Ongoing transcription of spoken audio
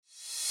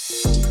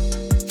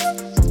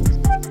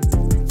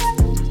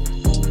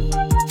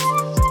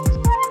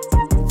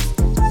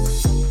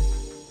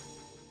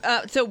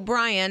So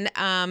Brian,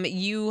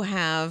 you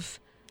have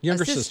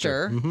Younger a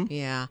sister. Mm-hmm.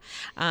 Yeah.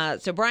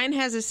 So Brian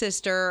has a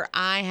sister.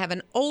 I have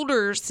an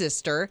older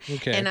sister.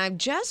 Okay. And I've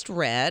just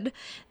read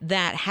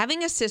that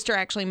having a sister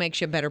actually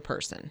makes you a better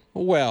person.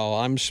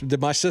 Well,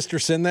 did my sister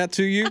send that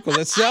to you? Because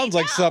it sounds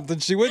like something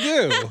she would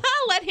do.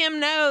 Let him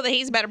know that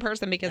he's a better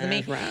person because of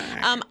me.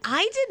 Right.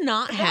 I did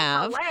not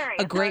have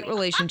a great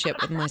relationship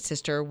with my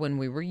sister when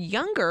we were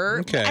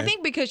younger. Okay. I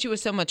think because she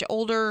was so much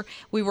older,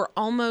 we were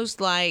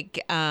almost like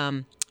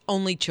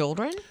only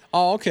children.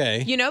 Oh,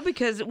 okay.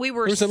 Because we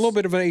were... There's a little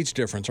bit of an age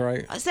difference,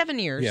 right? 7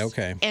 years. Yeah,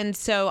 okay. And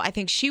so I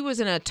think she was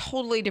in a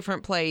totally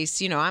different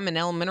place. I'm in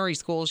elementary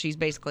school. She's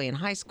basically in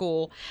high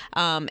school.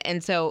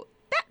 And so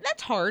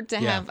that's hard to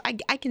have.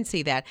 I can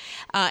see that.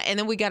 And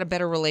then we got a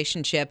better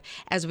relationship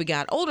as we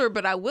got older.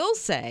 But I will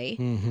say,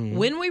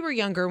 when we were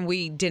younger and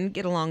we didn't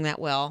get along that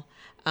well,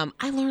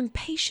 I learned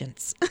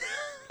patience.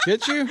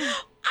 Did you?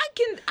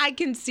 I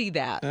can see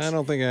that. I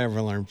don't think I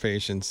ever learned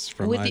patience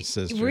from my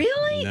sister.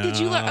 Really? No. Did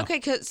you learn? Okay,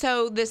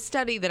 so this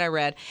study that I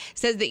read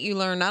says that you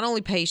learn not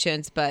only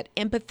patience, but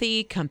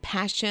empathy,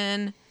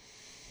 compassion.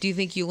 Do you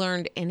think you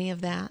learned any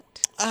of that?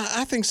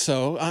 I think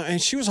so.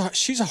 And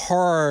she's a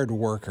hard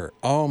worker.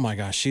 Oh my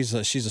gosh, she's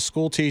a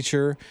school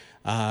teacher.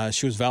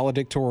 She was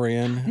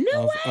valedictorian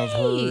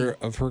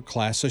of her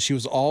class, so she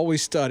was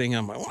always studying.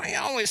 I'm like, what are you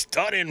always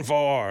studying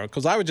for?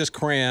 Because I would just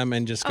cram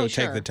and just go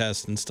take the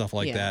test and stuff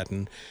like that,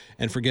 and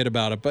forget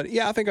about it. But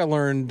yeah, I think I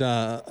learned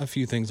a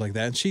few things like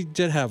that. And she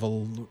did have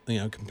a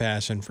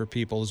compassion for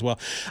people as well.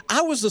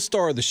 I was the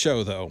star of the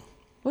show, though.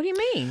 What do you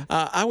mean?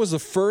 I was the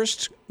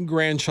first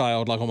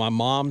grandchild, like on my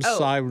mom's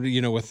side,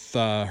 with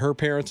her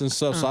parents and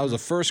stuff. So I was the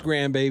first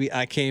grandbaby.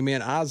 I came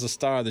in. I was the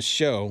star of the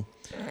show.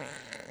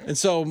 And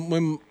so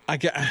when I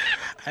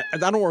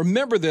don't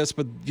remember this,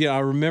 but I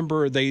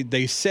remember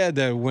they said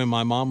that when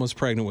my mom was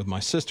pregnant with my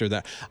sister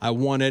that I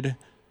wanted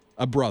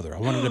a brother. I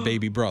wanted a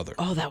baby brother.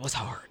 Oh, that was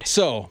hard.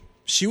 So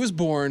she was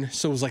born,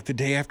 so it was like the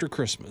day after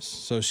Christmas.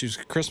 So she was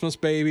a Christmas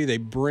baby. They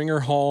bring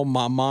her home.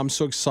 My mom's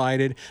so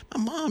excited.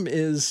 My mom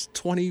is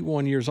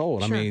 21 years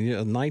old. Sure. I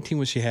mean, 19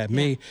 when she had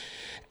me.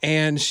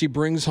 And she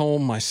brings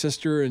home my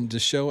sister and to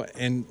show,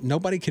 and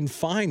nobody can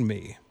find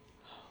me.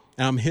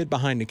 And I'm hid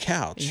behind the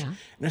couch. Yeah.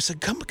 And I said,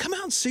 come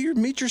out and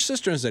meet your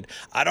sister. And I said,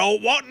 I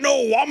don't want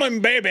no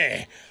woman,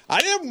 baby. I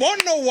didn't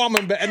want no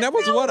woman, baby. And that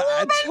was what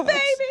I told.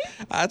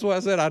 That's why I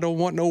said, I don't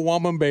want no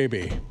woman,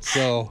 baby.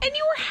 So. And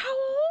you were how old?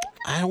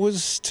 I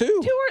was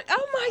 2.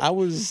 Oh my! I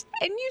was.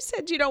 And you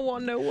said you don't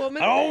want no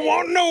woman. I don't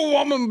want no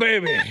woman,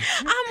 baby.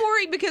 I'm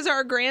worried because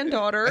our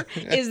granddaughter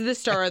is the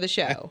star of the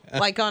show.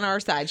 Like on our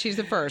side, she's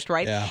the first,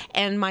 right? Yeah.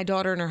 And my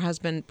daughter and her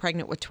husband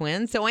pregnant with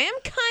twins, so I am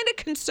kind of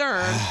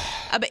concerned.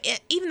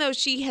 Even though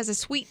she has a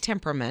sweet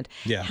temperament,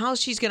 how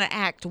she's going to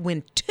act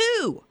when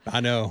 2. I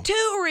know. 2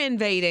 are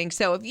invading.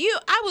 So we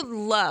would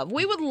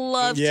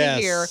love to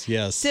hear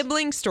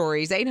sibling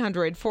stories.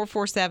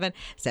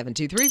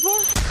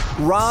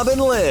 800-447-7234. Rob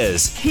and Liz.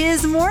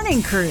 His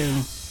morning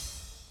crew.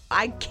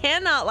 I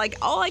cannot,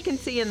 all I can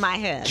see in my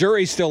head.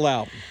 Jury's still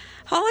out.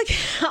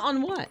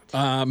 On what?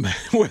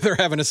 Whether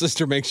having a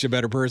sister makes you a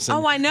better person.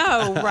 Oh, I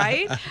know,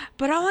 right?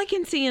 But all I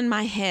can see in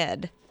my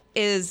head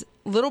is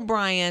little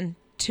Brian,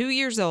 2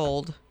 years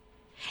old.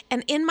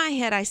 And in my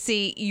head, I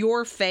see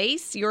your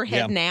face, your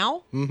head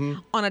now,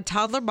 on a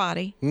toddler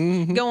body,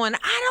 going, I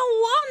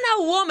don't want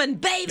no woman,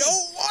 baby.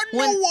 Don't want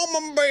no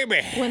woman, baby.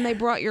 When they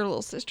brought your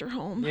little sister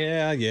home.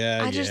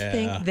 Yeah. I just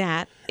think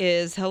that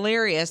is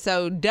hilarious.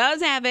 So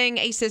does having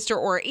a sister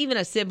or even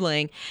a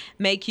sibling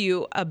make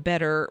you a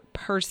better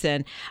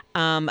person?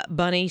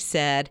 Bunny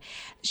said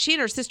she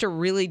and her sister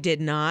really did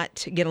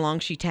not get along.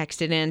 She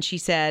texted in. She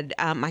said,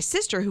 my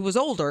sister, who was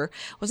older,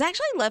 was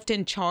actually left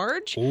in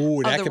charge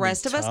of the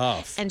rest of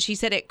us. And she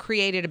said it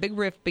created a big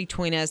rift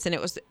between us. And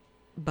it was,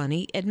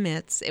 Bunny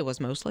admits, it was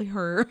mostly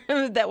her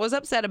that was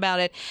upset about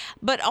it.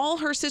 But all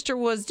her sister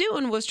was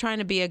doing was trying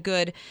to be a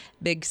good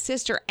big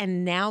sister.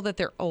 And now that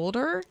they're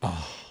older,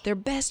 they're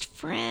best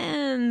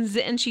friends.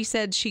 And she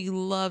said she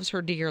loves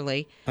her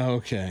dearly.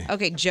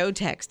 Okay. Joe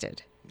texted.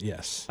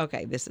 Yes.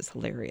 Okay, this is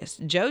hilarious.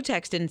 Joe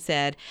texted and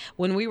said,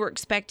 when we were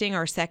expecting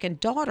our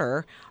second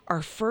daughter,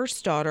 our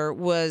first daughter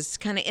was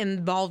kind of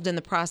involved in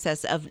the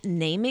process of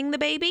naming the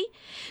baby.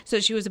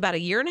 So she was about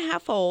 1.5 years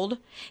old.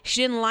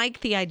 She didn't like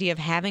the idea of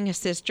having a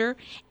sister.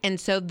 And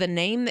so the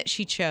name that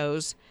she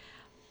chose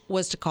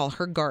was to call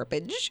her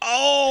Garbage.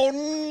 Oh,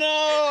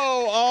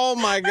 no. Oh,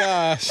 my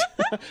gosh.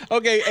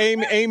 Okay,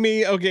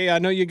 Amy. Okay, I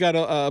know you got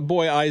a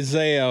boy,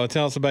 Isaiah.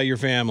 Tell us about your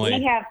family.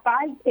 We have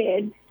 5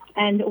 kids.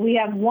 And we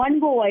have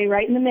 1 boy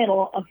right in the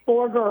middle of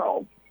 4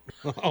 girls.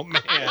 Oh,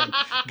 man.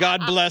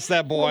 God bless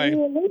that boy.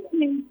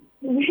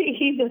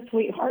 He's a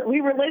sweetheart.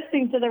 We were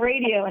listening to the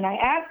radio, and I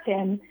asked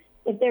him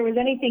if there was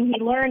anything he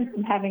learned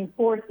from having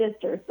 4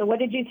 sisters. So what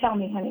did you tell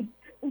me, honey?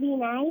 Be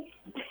nice.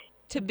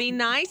 To be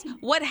nice?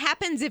 What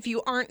happens if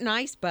you aren't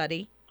nice,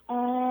 buddy?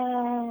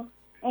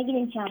 Egg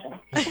and chowder.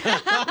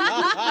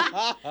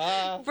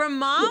 From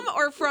mom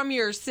or from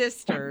your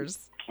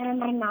sisters? And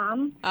my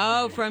mom.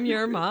 Oh, from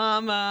your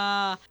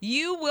mama.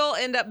 You will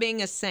end up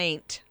being a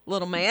saint,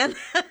 little man.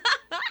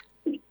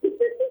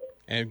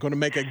 And going to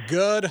make a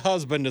good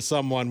husband to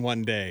someone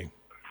one day.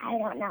 I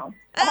don't know.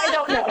 I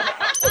don't know.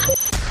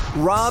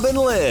 Rob and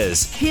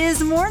Liz.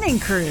 His morning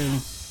crew.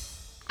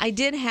 I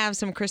did have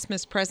some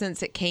Christmas presents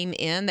that came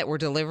in that were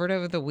delivered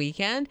over the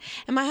weekend.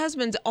 And my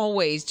husband's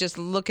always just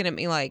looking at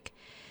me like,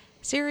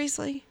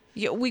 seriously?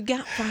 We've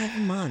got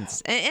 5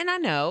 months. And I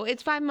know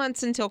it's 5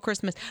 months until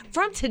Christmas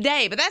from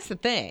today, but that's the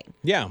thing.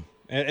 Yeah.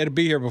 It'll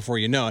be here before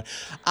you know it.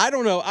 I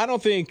don't know. I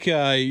don't think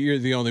you're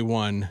the only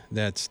one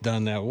that's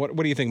done that. What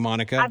do you think,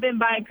 Monica? I've been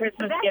buying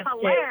Christmas gifts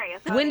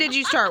hilarious. too. When did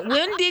you start?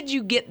 When did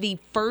you get the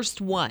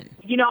first one?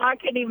 I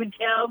couldn't even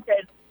tell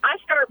because I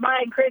start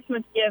buying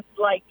Christmas gifts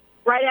like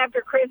right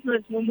after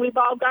Christmas when we've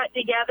all got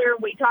together.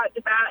 We talked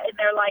about it, and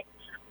they're like,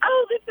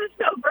 "Oh, this is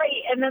so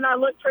great!" And then I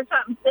look for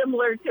something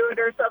similar to it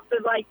or something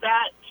like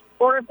that.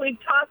 Or if we've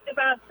talked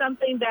about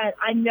something that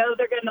I know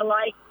they're going to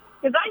like,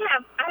 because I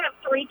have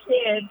 3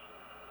 kids.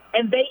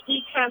 And they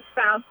each have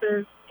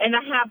spouses, and I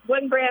have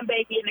one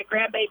grandbaby and a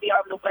grandbaby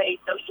on the way.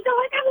 So,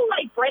 I got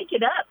to, break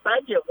it up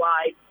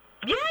budget-wise.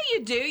 Yeah,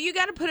 you do. You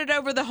got to put it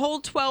over the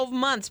whole 12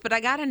 months. But I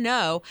got to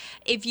know,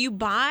 if you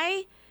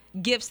buy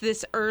gifts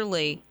this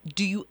early,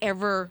 do you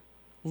ever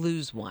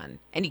lose one?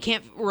 And you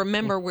can't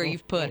remember where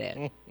you've put it.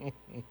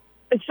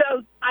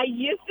 So I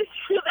used to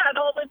do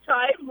that all the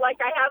time. Like,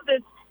 I have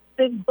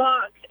this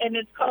box, and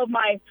it's called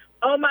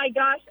oh, my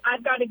gosh,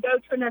 I've got to go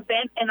to an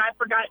event, and I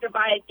forgot to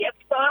buy a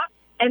gift box.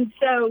 And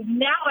so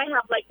now I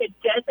have a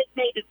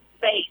designated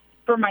space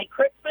for my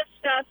Christmas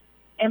stuff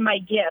and my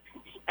gifts.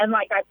 And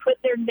I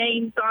put their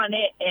names on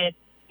it, and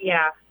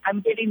yeah, I'm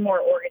getting more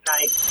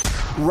organized.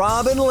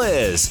 Rob and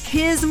Liz.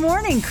 His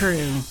morning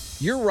crew.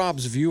 You're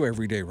Rob's View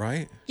every day,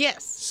 right?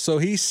 Yes. So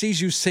he sees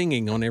you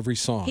singing on every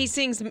song. He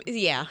sings,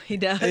 yeah, he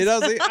does. He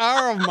does.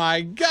 Oh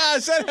my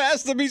gosh, that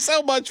has to be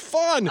so much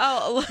fun.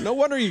 Oh, no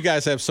wonder you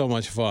guys have so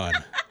much fun.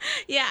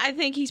 Yeah, I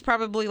think he's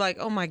probably like,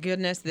 oh my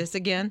goodness, this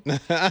again. So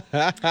I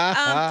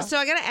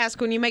got to ask,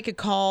 when you make a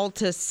call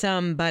to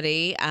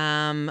somebody,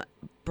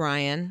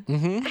 Brian, who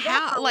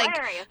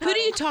do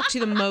you talk to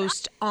the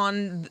most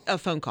on a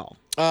phone call?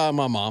 My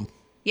mom.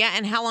 Yeah,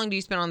 and how long do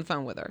you spend on the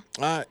phone with her?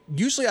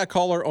 Usually I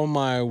call her on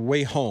my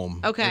way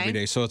home Okay. every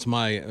day. So it's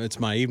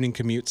my evening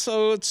commute.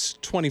 So it's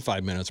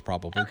 25 minutes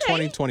probably.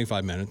 Okay.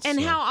 25 minutes. And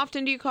so how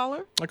often do you call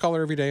her? I call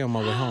her every day on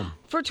my way home.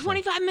 For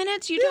 25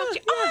 minutes you talk to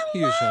her? Oh, I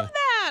usually. love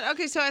that.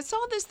 Okay, so I saw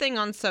this thing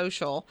on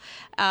social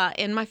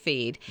in my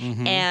feed,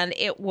 and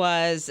it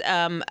was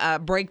a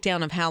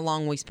breakdown of how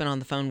long we spent on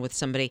the phone with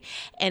somebody.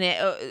 And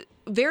it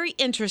very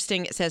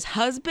interesting. It says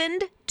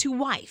husband to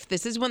wife.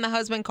 This is when the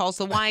husband calls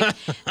the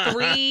wife.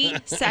 3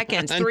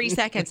 seconds. 3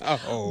 seconds.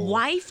 Oh.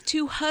 Wife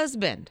to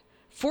husband.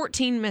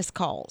 14 missed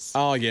calls.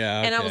 Oh,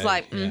 yeah. And I was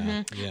like,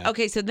 Yeah.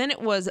 Okay, so then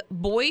it was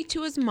boy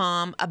to his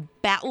mom,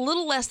 about a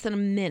little less than a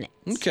minute.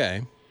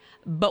 Okay.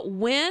 But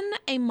when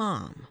a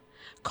mom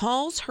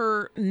calls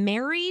her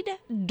married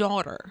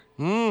daughter,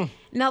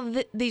 now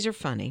these are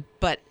funny,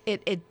 but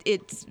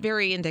it's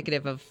very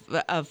indicative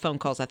of phone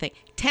calls, I think.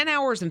 10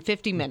 hours and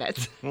 50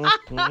 minutes.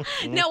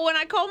 Now, when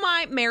I call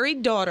my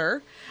married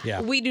daughter,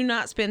 we do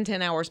not spend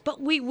 10 hours,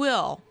 but we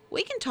will.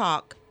 We can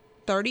talk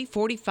 30,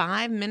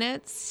 45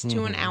 minutes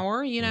to an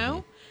hour,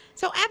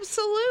 So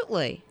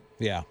absolutely.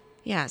 Yeah.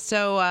 Yeah,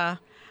 so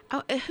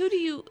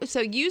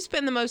so you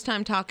spend the most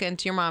time talking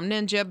to your mom,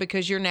 Ninja,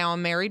 because you're now a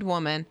married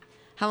woman.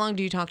 How long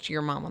do you talk to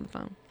your mom on the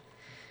phone?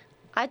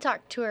 I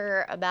talk to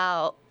her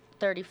about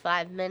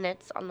 35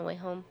 minutes on the way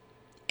home.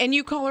 And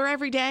you call her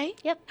every day?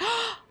 Yep.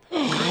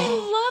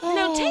 I love.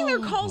 No, Taylor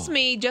calls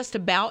me just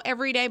about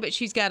every day, but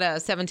she's got a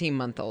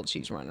 17-month-old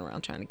she's running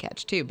around trying to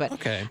catch too. But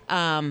Okay.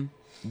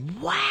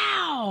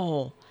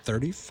 Wow.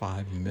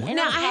 35 minutes. And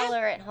I call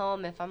her at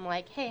home if I'm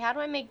like, hey, how do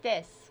I make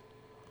this?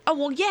 Oh,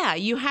 well, yeah,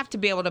 you have to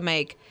be able to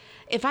make.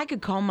 If I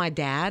could call my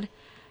dad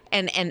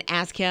and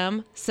ask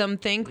him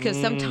something, because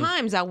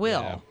sometimes I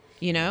will.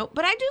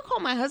 But I do call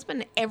my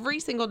husband every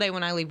single day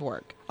when I leave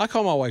work. I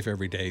call my wife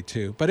every day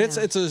too, but it's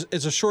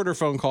a shorter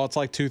phone call. It's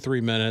like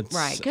 2-3 minutes,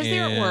 Right, because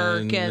they're at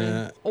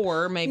work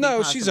or maybe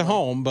no, she's at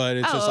home, but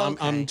it's just okay.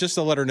 I'm just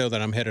to let her know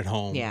that I'm headed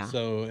home. Yeah.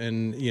 So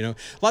a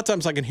lot of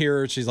times I can hear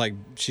her.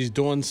 She's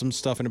doing some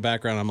stuff in the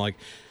background. I'm like,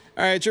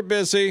 all right, you're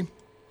busy,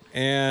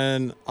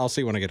 and I'll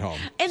see when I get home.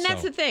 And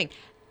that's the thing.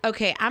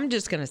 Okay, I'm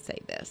just gonna say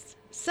this.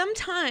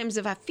 Sometimes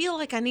if I feel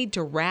like I need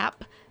to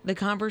wrap the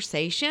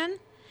conversation,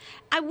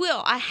 I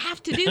will. I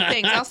have to do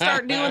things. I'll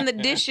start doing the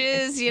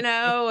dishes,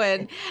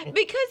 and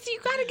because you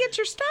got to get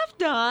your stuff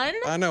done.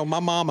 I know my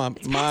mama.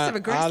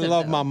 I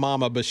love my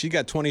mama, but she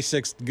got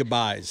 26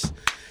 goodbyes.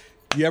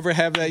 You ever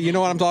have that? You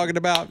know what I'm talking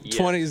about? Yeah.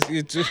 20. Look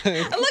at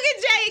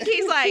Jake.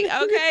 He's like,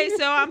 okay,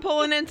 so I'm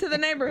pulling into the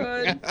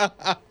neighborhood.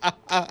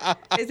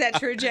 Is that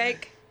true,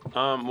 Jake?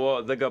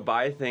 Well, the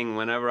goodbye thing,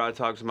 whenever I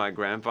talk to my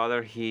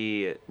grandfather,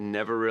 he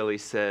never really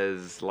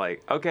says,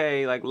 like,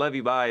 okay, like, love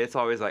you, bye. It's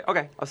always like,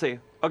 okay, I'll see you.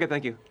 Okay,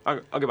 thank you.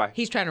 Okay, bye.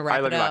 He's trying to wrap I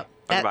love it you, up.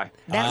 bye. Okay, bye.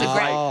 That's a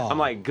great. I'm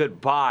like,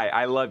 goodbye,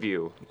 I love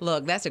you.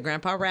 Look, that's a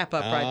grandpa wrap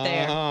up right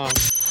there.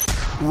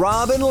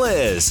 Rob and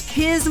Liz.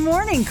 His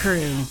morning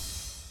crew.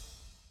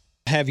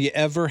 Have you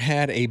ever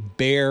had a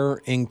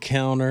bear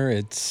encounter?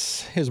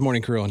 It's his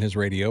morning crew on his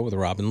radio with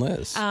Rob and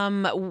Liz.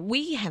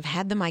 We have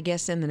had them, I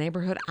guess, in the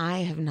neighborhood. I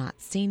have not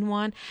seen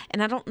one,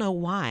 and I don't know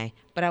why,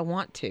 but I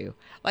want to.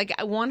 Like,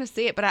 I want to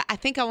see it, but I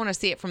think I want to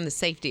see it from the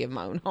safety of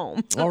my own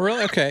home. Oh,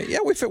 really? Okay. Yeah,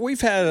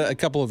 we've had a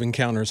couple of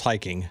encounters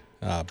hiking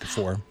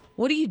before.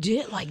 What do you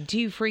do? Like, do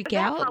you freak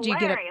out? Do you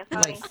get hilarious,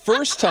 honey.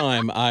 First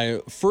time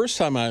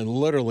I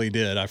literally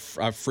did. I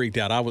freaked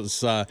out. I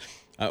was.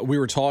 We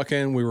were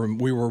talking. We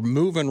were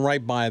moving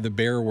right by the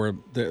bear where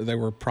they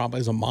were probably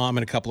as a mom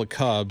and a couple of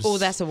cubs. Oh,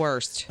 that's the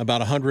worst. About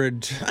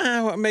 100,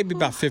 maybe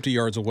about 50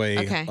 yards away,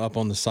 Okay. up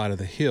on the side of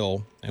the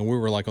hill, and we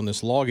were like on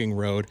this logging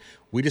road.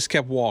 We just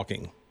kept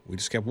walking.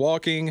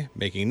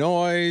 Making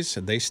noise.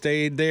 And they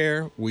stayed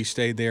there. We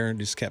stayed there and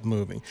just kept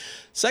moving.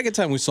 Second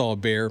time we saw a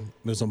bear, there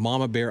was a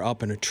mama bear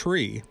up in a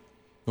tree,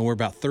 and we're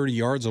about 30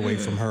 yards away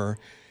from her.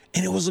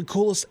 And it was the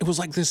coolest. It was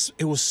like this.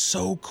 It was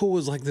so cool. It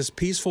was like this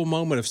peaceful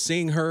moment of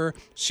seeing her.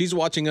 She's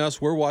watching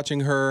us. We're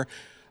watching her.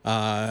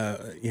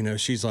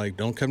 She's like,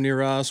 don't come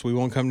near us. We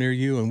won't come near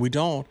you. And we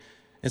don't.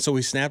 And so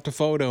we snapped a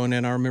photo. And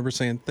then I remember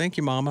saying, thank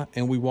you, Mama.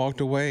 And we walked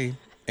away.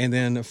 And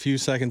then a few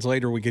seconds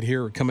later, we could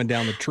hear her coming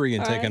down the tree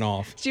and taking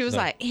off. She was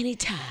like,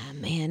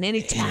 anytime, man,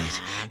 anytime.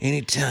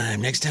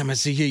 Anytime. Next time I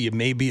see you, you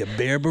may be a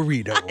bear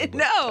burrito.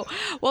 No.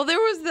 Well, there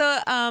was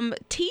the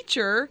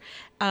teacher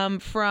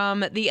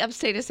from the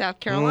upstate of South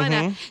Carolina.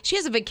 Mm-hmm. She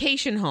has a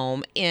vacation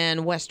home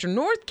in western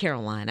North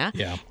Carolina.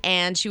 Yeah.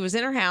 And she was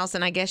in her house,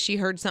 and I guess she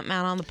heard something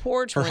out on the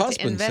porch. Her went to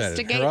husband said it.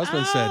 investigate. Her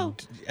husband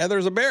said, yeah,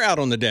 there's a bear out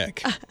on the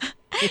deck.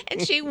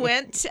 And she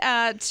went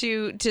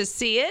to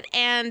see it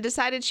and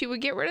decided she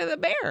would get rid of the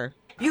bear.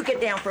 You get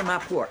down from my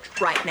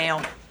porch right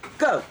now.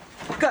 Go.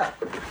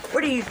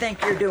 What do you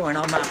think you're doing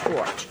on my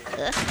porch?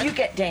 You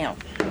get down.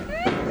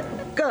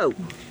 Go.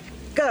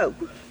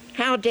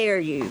 How dare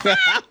you?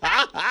 That's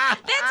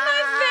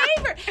my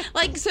favorite.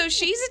 Like, so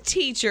she's a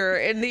teacher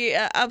in the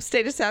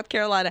upstate of South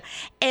Carolina,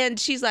 and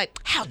she's like,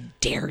 how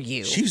dare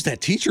you? She used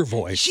that teacher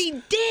voice. She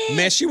did.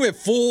 Man, she went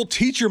full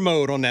teacher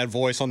mode on that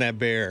voice on that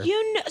bear.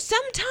 You know,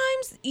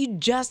 sometimes you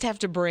just have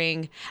to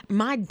bring.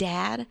 My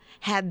dad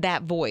had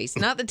that voice,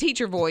 not the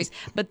teacher voice,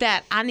 but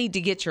that I need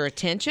to get your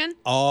attention.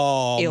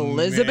 Oh,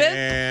 Elizabeth.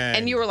 man.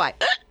 And you were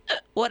like,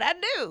 what'd I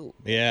do?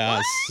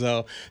 Yeah,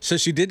 so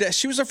she did that.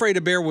 She was afraid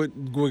a bear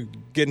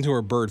would get into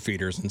her bird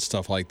feeders and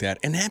stuff like that.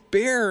 And that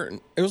bear,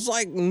 it was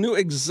like knew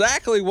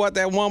exactly what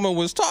that woman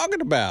was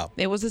talking about.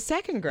 It was a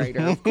second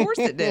grader. Of course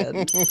it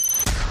did.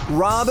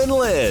 Rob and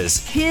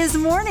Liz. His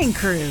morning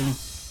crew.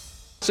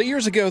 So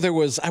years ago, there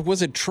was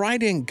it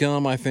Trident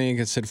gum, I think.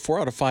 It said 4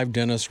 out of 5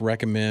 dentists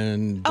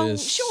recommend Oh,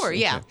 this. sure,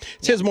 yeah. Okay.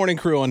 It's his morning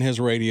crew on his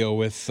radio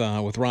with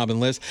Rob and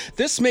Liz.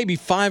 This maybe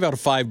 5 out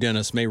of 5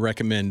 dentists may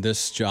recommend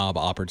this job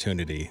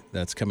opportunity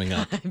that's coming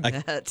up.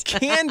 A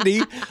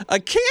candy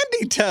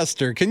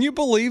tester. Can you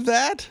believe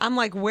that? I'm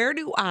like, where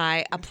do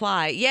I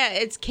apply? Yeah,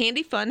 it's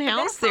Candy Fun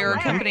House. They're a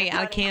company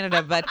out of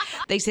Canada, but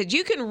they said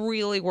you can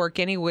really work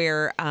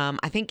anywhere,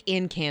 I think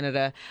in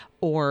Canada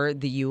or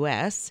the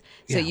U.S.,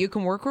 so Yeah. you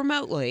can work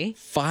remotely.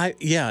 5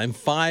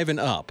 and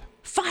up.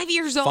 5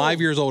 years old.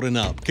 5 years old and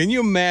up. Can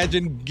you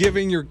imagine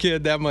giving your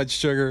kid that much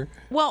sugar?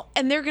 Well,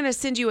 and they're going to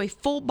send you a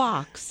full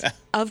box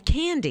of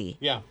candy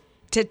Yeah.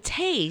 to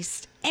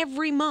taste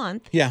every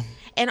month. Yeah.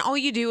 And all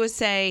you do is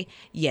say,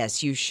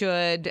 yes, you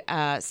should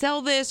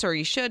sell this or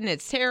you shouldn't.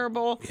 It's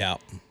terrible. Yeah.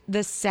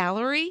 The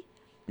salary,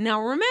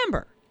 now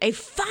remember, a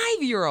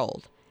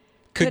 5-year-old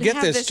Could get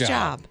have this this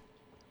job.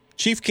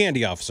 Chief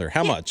Candy Officer.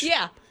 How much?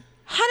 Yeah.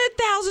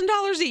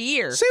 $100,000 a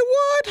year. Say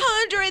what?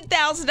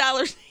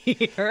 $100,000 a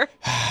year.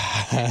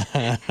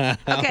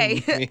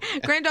 Okay.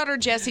 Granddaughter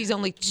Jessie's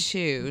only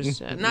 2,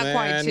 so not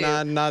quite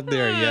 2. Not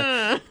there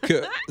yet.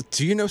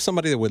 Do you know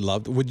somebody that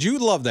would you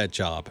love that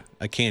job?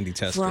 A candy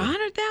tester. For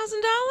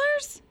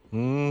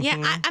 $100,000?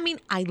 Yeah, I mean,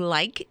 I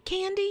like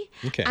candy.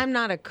 Okay. I'm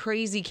not a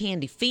crazy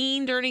candy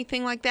fiend or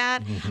anything like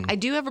that. I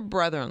do have a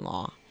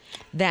brother-in-law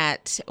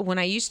that when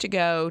I used to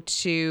go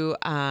to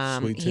Sweet he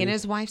and tooth.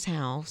 his wife's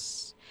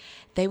house,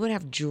 they would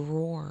have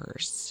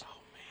drawers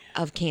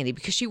of candy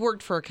because she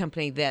worked for a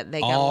company that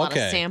they got a lot of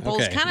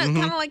samples, okay. kind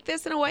of like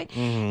this in a way,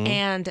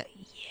 and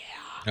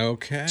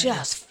Okay.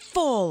 just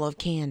full of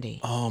candy.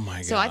 Oh my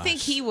god. So I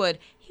think he would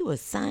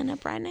sign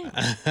up right now.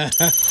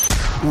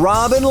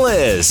 Rob and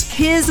Liz.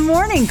 His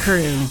morning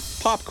crew.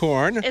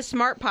 Popcorn. It's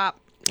Smart Pop.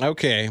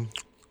 Okay.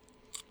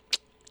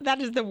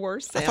 That is the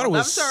worst sound. I thought it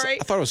was. I'm sorry.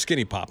 I thought it was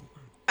Skinny Pop.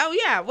 Oh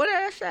yeah, what did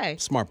I say?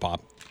 Smart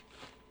Pop.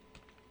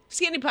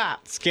 Skinny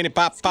Pop. Skinny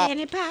Pop.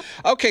 Skinny Pop.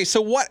 Okay, so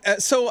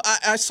what? So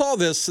I saw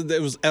this. It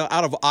was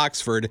out of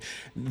Oxford.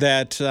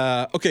 That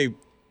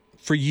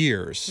for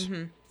years,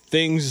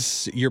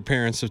 things your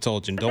parents have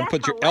told you. Don't That's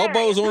put your hilarious.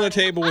 elbows on the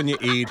table when you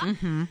eat.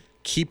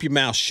 Keep your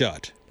mouth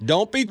shut.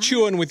 Don't be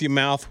chewing with your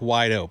mouth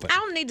wide open. I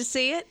don't need to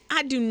see it.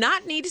 I do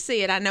not need to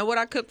see it. I know what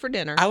I cook for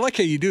dinner. I like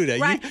how you do that.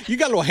 Right. You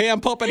got a little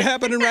hand puppet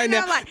happening right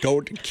now. Like-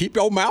 Don't keep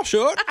your mouth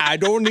shut. I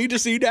don't need to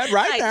see that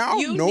right Like, now.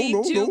 you No, need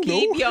no, to no,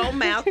 keep no. your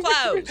mouth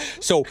closed.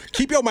 So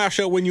keep your mouth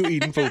shut when you're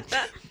eating food.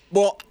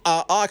 Well,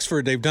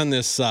 Oxford, they've done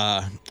this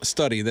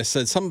study that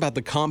said something about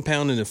the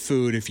compound in the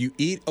food. If you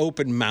eat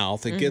open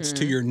mouth, it gets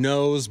to your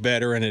nose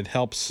better and it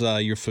helps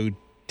your food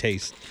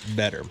taste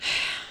better.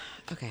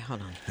 Okay,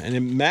 hold on. And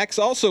then Max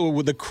also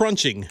with the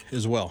crunching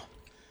as well.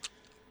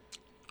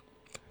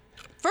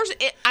 First,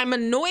 I'm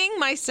annoying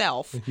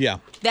myself. Yeah.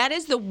 That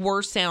is the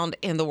worst sound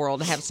in the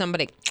world to have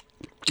somebody.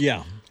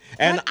 Yeah.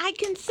 And But I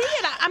can see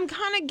it. I'm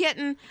kind of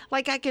getting,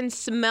 like, I can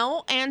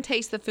smell and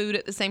taste the food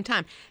at the same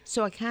time.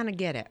 So I kind of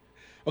get it.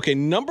 okay,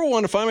 number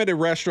one, if I'm at a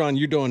restaurant,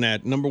 you're doing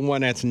that. Number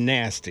one, that's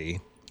nasty.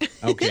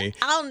 Okay.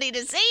 I don't need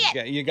to see it.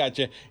 Yeah, you got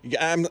you.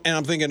 I'm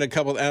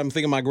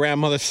thinking my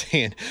grandmother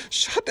saying,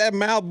 "Shut that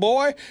mouth,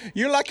 boy.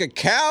 You're like a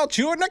cow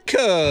chewing a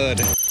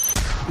cud."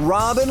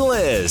 Rob and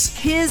Liz.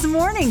 His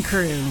morning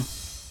crew.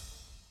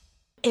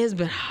 It's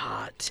been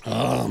hot.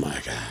 Oh my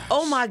God.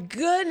 Oh, my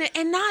goodness.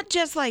 And not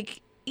just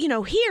like,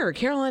 here,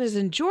 Carolinas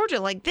and Georgia.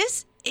 Like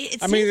this,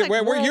 it I seems mean,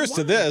 like we're used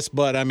to worldwide. this,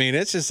 but I mean,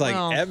 it's just like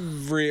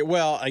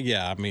Well.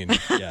 yeah. I mean,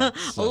 yeah. A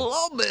So,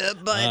 little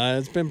bit, but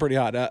it's been pretty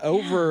hot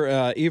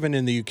over even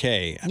in the UK.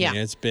 I Yeah.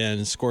 mean, it's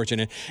been scorching.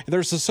 And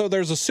there's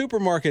a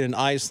supermarket in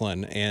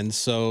Iceland, and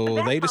so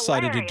That's they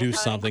decided to do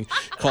hilarious, honey. something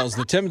because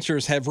the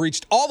temperatures have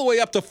reached all the way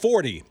up to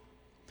 40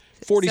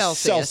 Celsius.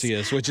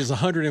 Celsius, which is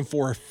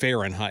 104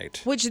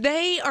 Fahrenheit. which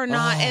they are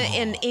not Oh.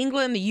 in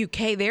England, the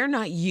UK. They're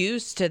not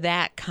used to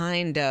that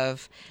kind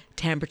of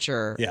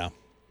temperature Yeah.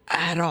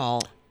 at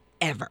all,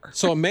 ever.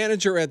 So a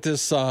manager at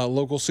this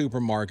local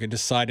supermarket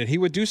decided he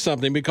would do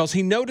something because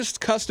he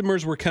noticed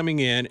customers were coming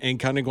in and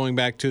kind of going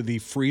back to the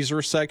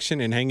freezer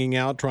section and hanging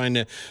out, trying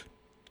to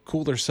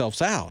cool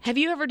themselves out. Have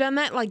you ever done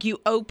that? Like you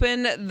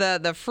open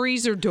the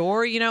freezer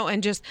door,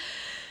 and just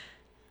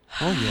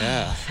Oh,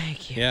 yeah.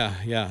 thank you.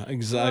 Yeah.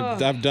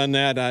 I've done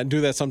that. I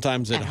do that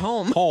sometimes at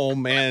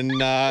home. And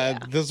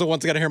this is the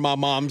one's got to hear my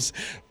mom's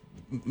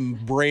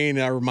brain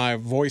or my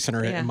voice in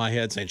Yeah. in my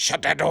head saying,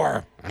 "Shut that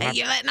door." Hey,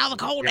 you're letting all the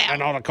cold out.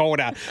 And all the cold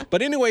out.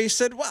 But anyway, he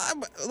said,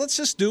 well, let's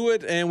just do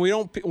it. And we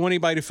don't want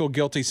anybody to feel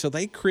guilty. So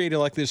they created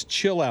like this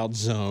chill out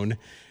zone.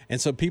 And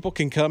so people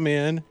can come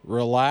in,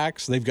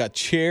 relax. They've got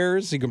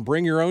chairs. You can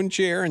bring your own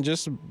chair and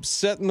just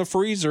sit in the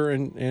freezer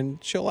and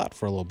chill out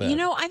for a little bit.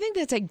 I think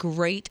that's a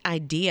great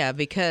idea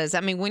because,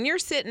 when you're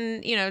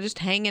sitting, just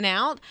hanging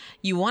out,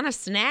 you want a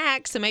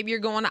snack. So maybe you're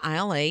going to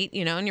aisle 8,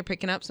 and you're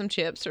picking up some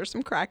chips or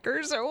some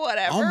crackers or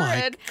whatever. Oh, my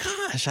and,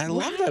 gosh. I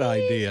love that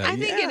idea. I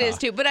think it is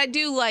too. But I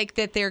do like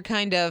that they're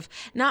kind of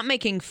not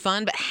making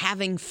fun, but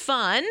having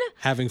fun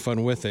Having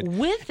fun with it.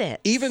 with it.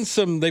 Even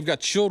they've got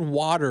chilled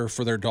water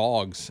for their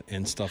dogs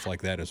and stuff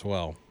like that as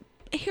well.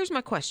 Here's my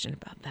question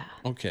about that.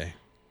 Okay.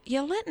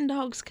 You letting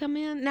dogs come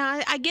in? Now,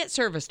 I get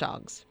service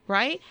dogs,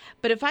 right?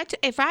 But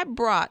if I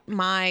brought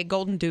my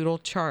golden doodle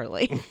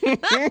Charlie,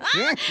 first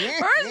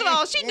of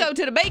all, she'd go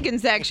to the bacon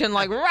section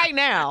like right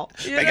now.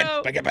 Bacon.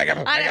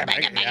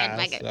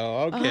 Bacon.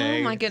 So, okay.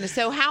 Oh my goodness!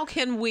 So how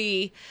can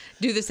we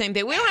do the same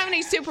thing? We don't have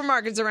any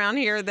supermarkets around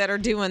here that are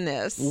doing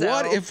this. So.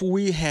 What if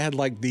we had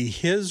like the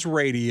His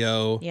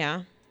Radio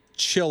Yeah.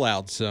 chill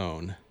out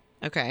zone?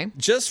 Okay.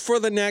 Just for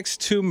the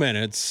next 2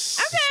 minutes.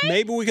 Okay.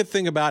 Maybe we could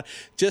think about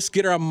just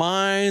get our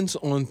minds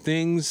on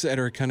things that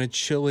are kind of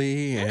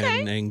chilly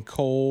and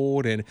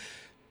cold and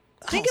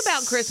Think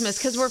about Christmas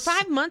because we're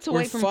 5 months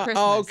away from Christmas.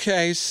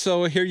 Okay,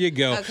 so here you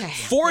go. Okay,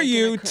 For thinking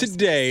you of Christmas.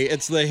 today,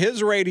 it's the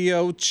His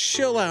Radio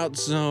chill out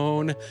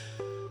zone.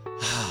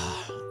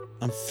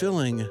 I'm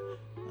feeling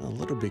a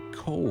little bit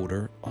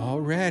colder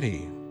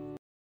already.